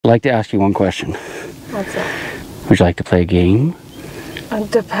I'd like to ask you one question. What's that? Would you like to play a game?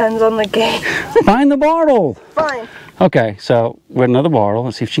 It depends on the game. Find the bottle! Fine. Okay, so we have another bottle.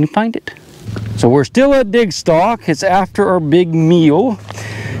 Let's see if she can find it. So we're still at Digstock. It's after our big meal.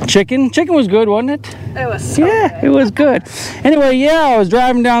 Chicken was good, wasn't it? It was so Yeah, good. it was good. Anyway, yeah, I was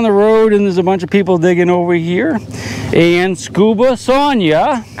driving down the road and there's a bunch of people digging over here. And Scuba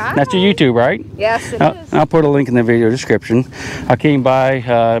Sonia, that's your YouTube, right? Yes, it is. I'll put a link in the video description. I came by,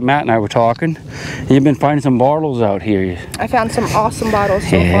 Matt and I were talking, and you've been finding some bottles out here. I found some awesome bottles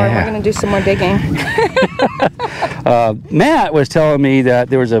so far. We're going to do some more digging. Matt was telling me that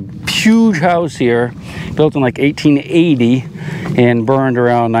there was a huge house here, built in like 1880 and burned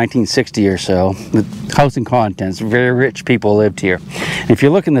around 1960 or so. The house and contents, very rich people lived here. And if you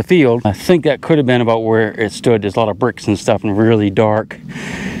look in the field, I think that could have been about where it stood. There's a lot of bricks and stuff and really dark.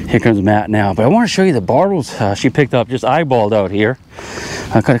 Here comes Matt now. But I want to show you the bottles she picked up, just eyeballed out here.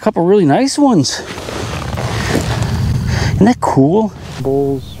 I got a couple really nice ones. Isn't that cool?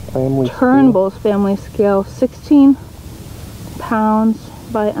 Bulls family Turnbull's family scale, 16 pounds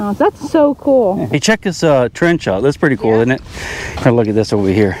by ounce. That's so cool. Hey, check this trench out. That's pretty cool, isn't it? Have a look at this over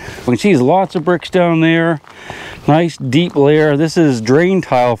here. You can see there's lots of bricks down there. Nice deep layer. This is drain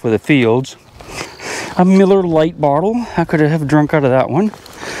tile for the fields. A Miller Lite bottle. How could I have drunk out of that one?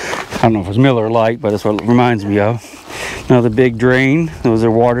 I don't know if it was Miller Lite, but that's what it reminds me of. Another big drain. Those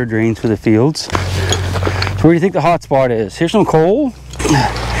are water drains for the fields. So where do you think the hot spot is? Here's some coal.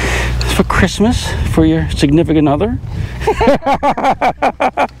 It's for Christmas for your significant other.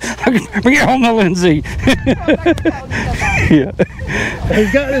 Bring it home to Lindsay. Yeah.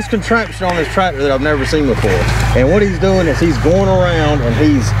 He's got this contraption on his tractor that I've never seen before. And what he's doing is he's going around and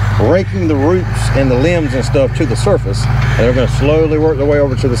he's raking the roots and the limbs and stuff to the surface. And they're going to slowly work their way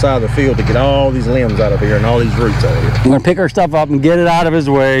over to the side of the field to get all these limbs out of here and all these roots out of here. We're going to pick our stuff up and get it out of his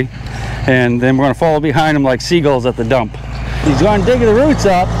way. And then we're going to follow behind him like seagulls at the dump. He's going to dig the roots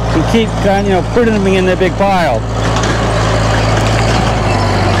up and keep kind of, putting them in that big pile.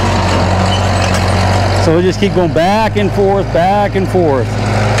 So we'll just keep going back and forth, back and forth.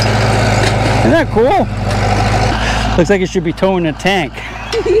 Isn't that cool? Looks like it should be towing a tank.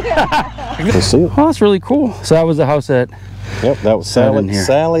 Yeah. Let's see it. Oh, that's really cool. So that was the house that... Yep, that was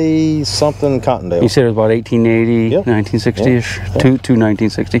Sally something Cottondale. You said it was about 1880, yep. 1960-ish, yep. to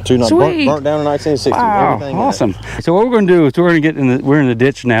 1960. Burnt down in 1960. Wow, awesome. So what we're going to do is we're going to get in the, we're in the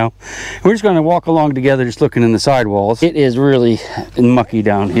ditch now. We're just going to walk along together, just looking in the sidewalls. It is really mucky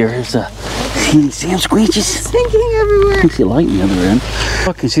down here. There's a... See them squeeges? Stinking everywhere. You see light in the other end.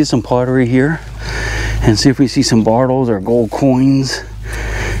 Look, you can see some pottery here, and see if we see some bottles or gold coins.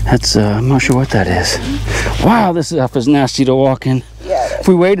 That's I'm not sure what that is. Wow, this stuff is nasty to walk in. Yeah. If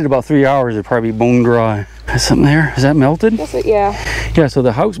we waited about 3 hours, it'd probably be bone dry. There's something there. Is that melted? Yeah. Yeah. So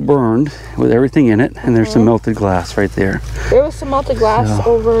the house burned with everything in it, and there's some melted glass right there. There was some melted glass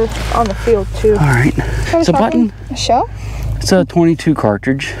over on the field too. All right. It's a button. A shell? It's a 22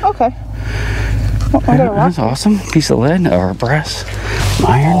 cartridge. Okay. Well, that's awesome. Piece of lead or brass,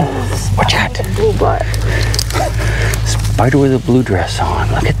 iron. Watch out! Blue butt. Spider with a blue dress on.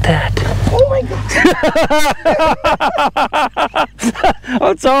 Look at that. Oh my god.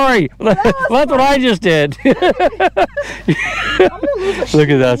 Oh, sorry. That's what I just did. I'm gonna lose a Look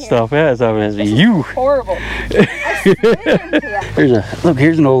at that stuff. Yeah, it's you. Horrible.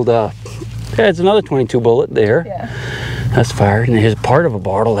 Here's an old. Yeah, it's another 22 bullet there. Yeah. That's fired, and here's part of a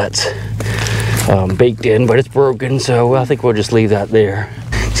bottle that's baked in, but it's broken. So I think we'll just leave that there.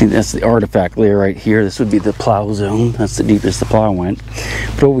 See, that's the artifact layer right here. This would be the plow zone. That's the deepest the plow went.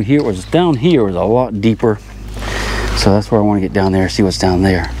 But over here down here was a lot deeper. So that's where I want to get down there, see what's down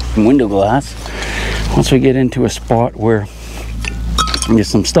there. Window glass. Once we get into a spot where get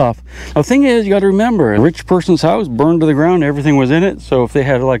some stuff. Now, the thing is, you got to remember, a rich person's house burned to the ground. Everything was in it. So if they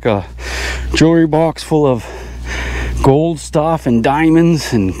had like a jewelry box full of gold stuff and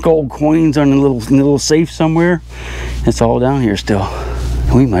diamonds and gold coins on a little safe somewhere, it's all down here still.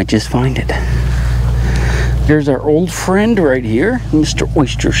 We might just find it. Here's our old friend right here, Mr.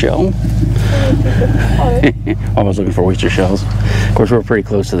 Oyster Shell. I was looking for oyster shells. Of course, we're pretty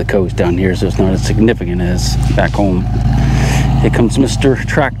close to the coast down here, so it's not as significant as back home. Here comes Mr.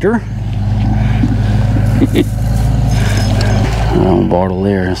 Tractor. Oh, Bartle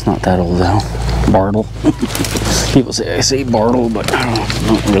there. It's not that old though. Bartle. People say I say Bartle, but I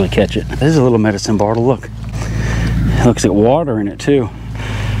don't really catch it. This is a little medicine bottle. Look. It looks like water in it too.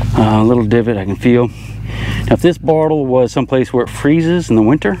 A little divot I can feel. Now, if this bottle was someplace where it freezes in the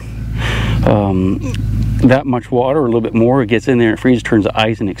winter, that much water or a little bit more, it gets in there and it freezes, turns to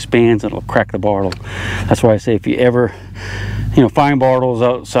ice and expands, and it'll crack the bottle. That's why I say if you ever you know, find bottles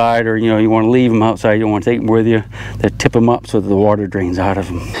outside, or, you know, you want to leave them outside, you don't want to take them with you, then tip them up so that the water drains out of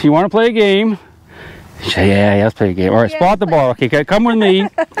them. If you want to play a game, say, yeah, let's play a game. All right, yeah, spot the bottle. Okay, come with me.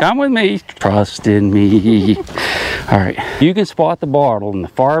 Come with me. Trust in me. All right, you can spot the bottle in the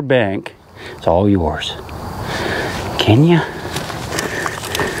far bank. It's all yours. Can you?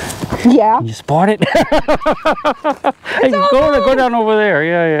 Yeah. Can you spot it? Hey, go down over there.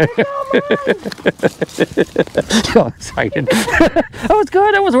 Yeah. So excited. That was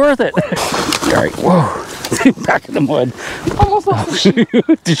good. That was worth it. All right, whoa. Back in the mud. Almost lost the shoe.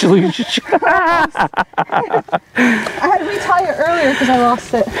 Did you lose your shoe? I had to retie it earlier because I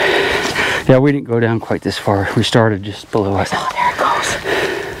lost it. Yeah, we didn't go down quite this far. We started just below us. Oh, there it goes.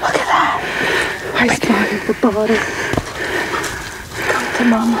 Look at that. I spotted the bottle. Come to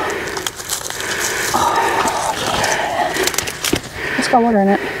Mama. It's got water in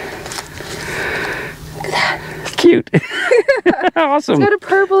it. Look at that. It's cute. Awesome. It's got a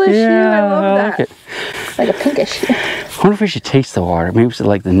purplish hue. I love that. Like it. Like a pinkish hue. I wonder if we should taste the water. Maybe it's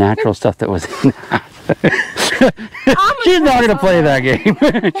like the natural stuff that was in that. She's not going to play that game.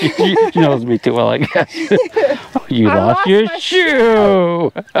 she knows me too well, I guess. Oh, you lost your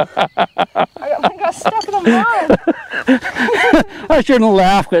shoe. I got stuck in the mud. I shouldn't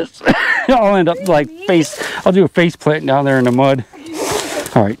laugh because I'll end up like I'll do a face plant down there in the mud.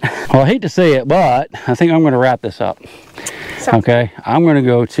 All right. Well, I hate to say it, but I think I'm going to wrap this up. Okay. I'm going to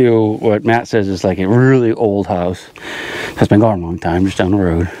go to what Matt says is like a really old house that's been gone a long time, just down the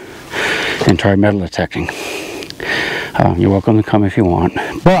road, and try metal detecting. You're welcome to come if you want,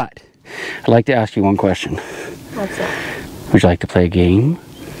 but I'd like to ask you one question. What's that? Would you like to play a game?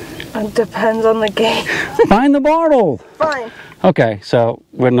 It depends on the game. Find the bottle. Fine. Okay, so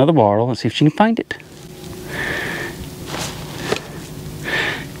we have another bottle. Let's see if she can find it.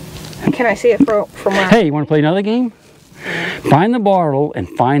 Can I see it from where? Hey, you want to play another game? Find the bottle and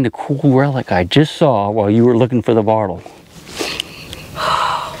find the cool relic I just saw while you were looking for the bottle.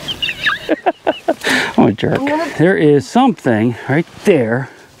 I'm a jerk. There is something right there.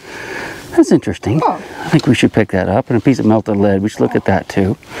 That's interesting. Oh. I think we should pick that up. And a piece of melted lead. We should look at that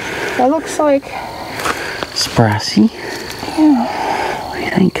too. That looks like... It's brassy. Yeah. What do you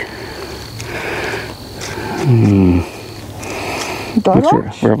think?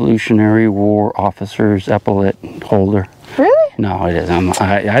 Revolutionary War officer's epaulet holder. Really? No, it isn't.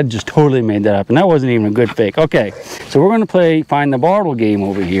 I just totally made that up, and that wasn't even a good fake. Okay, so we're going to play Find the Bottle game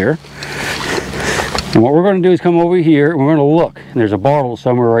over here. And what we're going to do is come over here, and we're going to look. And there's a bottle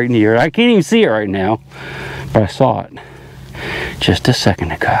somewhere right in here. I can't even see it right now, but I saw it just a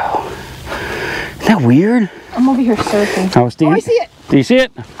second ago. Isn't that weird? I'm over here surfing. Oh, I see it. Do you see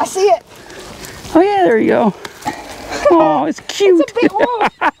it? I see it. Oh, yeah, there you go. Oh, it's cute. It's a big one.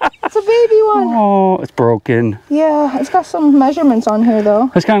 It's a baby one. Oh, it's broken. Yeah, it's got some measurements on here though.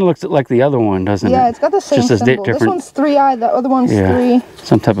 This kind of looks like the other one, doesn't it? Yeah, it's got the same just symbol. This one's 3-eyed, the other one's 3.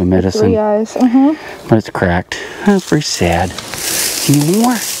 Some type of medicine. 3 eyes. But it's cracked. That's very sad. Any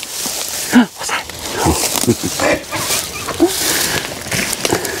more? What's that? Oh.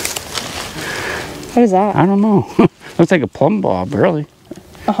 What is that? I don't know. Looks like a plumb bob, really.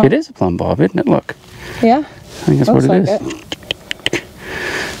 It is a plumb bob, isn't it? Look. Yeah. I think that's what it is.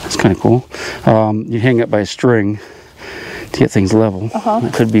 That's kind of cool. You hang it by a string to get things level.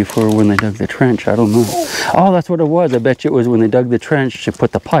 It could be for when they dug the trench. I don't know. Oh, that's what it was. I bet you it was when they dug the trench to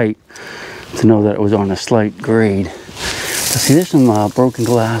put the pipe to know that it was on a slight grade. So see, there's some broken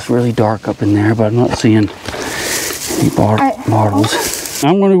glass, really dark up in there, but I'm not seeing any bottles.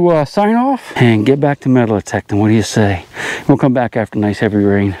 I'm going to sign off and get back to metal detecting. What do you say? We'll come back after nice heavy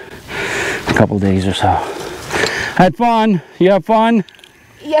rain, a couple days or so. Had fun. You have fun?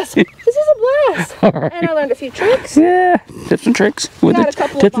 Yes. This is a blast. Right. And I learned a few tricks. Yeah, tips and tricks. With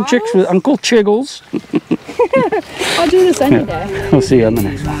tips and tricks with Uncle Chiggles. I'll do this any day. We'll see you on the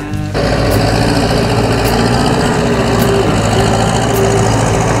next one.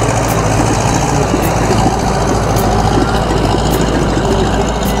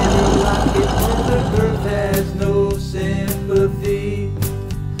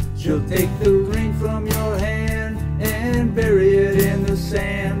 She'll take the ring from your hand and bury it in the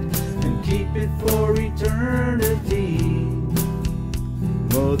sand and keep it for eternity.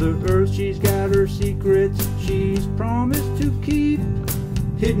 Mother Earth, she's got her secrets she's promised to keep,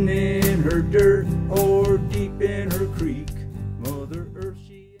 hidden in her dirt or deep in her creek. Mother Earth,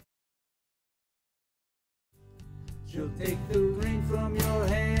 she'll take the ring from your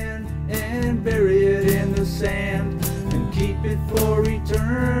hand and bury it in the sand and keep it for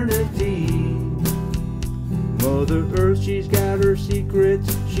eternity. Mother Earth, she's got her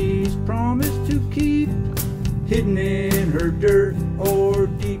secrets she's promised to keep, hidden in her dirt or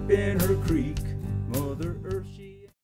deep in her creek. Mother Earth, she